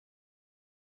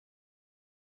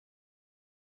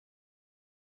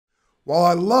While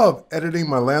I love editing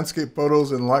my landscape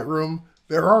photos in Lightroom,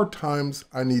 there are times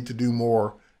I need to do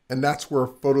more, and that's where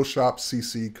Photoshop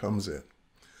CC comes in.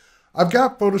 I've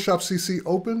got Photoshop CC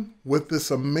open with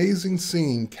this amazing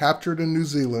scene captured in New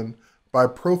Zealand by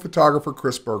pro photographer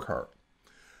Chris Burkhart.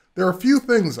 There are a few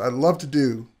things I'd love to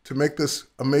do to make this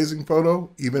amazing photo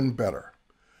even better.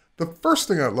 The first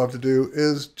thing I'd love to do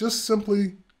is just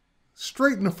simply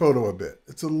straighten the photo a bit.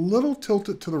 It's a little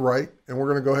tilted to the right, and we're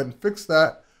going to go ahead and fix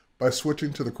that by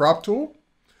switching to the crop tool.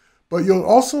 But you'll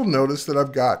also notice that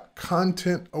I've got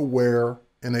content aware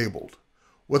enabled.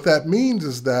 What that means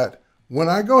is that when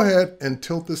I go ahead and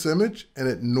tilt this image and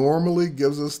it normally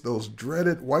gives us those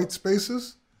dreaded white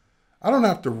spaces, I don't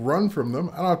have to run from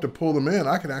them. I don't have to pull them in.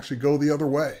 I can actually go the other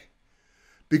way.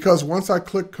 Because once I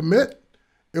click commit,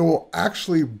 it will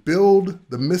actually build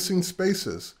the missing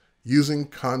spaces using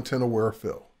content aware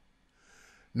fill.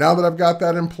 Now that I've got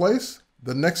that in place,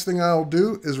 the next thing I'll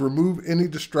do is remove any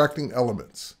distracting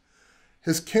elements.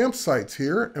 His campsite's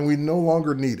here and we no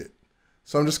longer need it.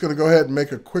 So I'm just going to go ahead and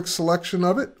make a quick selection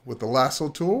of it with the lasso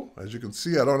tool. As you can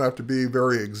see, I don't have to be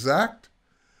very exact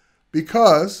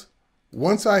because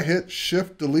once I hit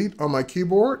Shift Delete on my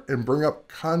keyboard and bring up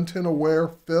Content Aware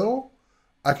Fill,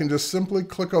 I can just simply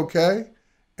click OK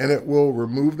and it will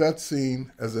remove that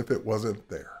scene as if it wasn't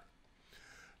there.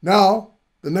 Now,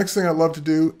 the next thing I'd love to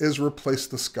do is replace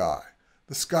the sky.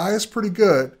 The sky is pretty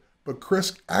good, but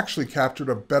Chris actually captured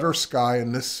a better sky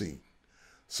in this scene.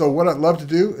 So what I'd love to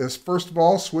do is first of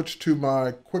all switch to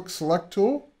my Quick Select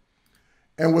tool.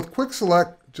 And with Quick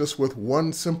Select, just with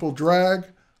one simple drag,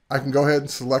 I can go ahead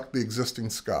and select the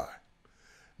existing sky.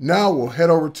 Now we'll head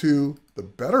over to the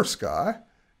better sky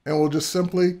and we'll just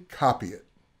simply copy it.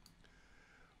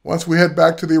 Once we head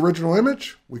back to the original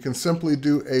image, we can simply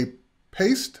do a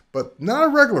paste, but not a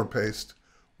regular paste.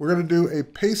 We're going to do a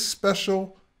paste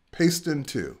special paste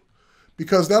into,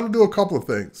 because that'll do a couple of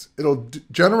things. It'll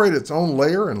generate its own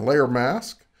layer and layer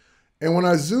mask. And when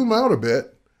I zoom out a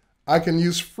bit, I can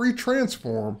use free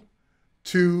transform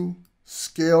to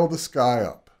scale the sky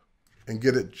up and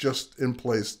get it just in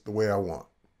place the way I want.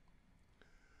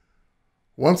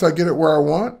 Once I get it where I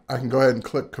want, I can go ahead and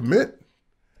click commit,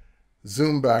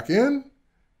 zoom back in,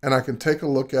 and I can take a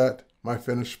look at my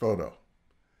finished photo.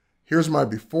 Here's my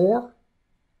before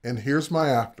and here's my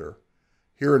after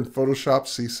here in Photoshop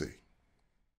CC.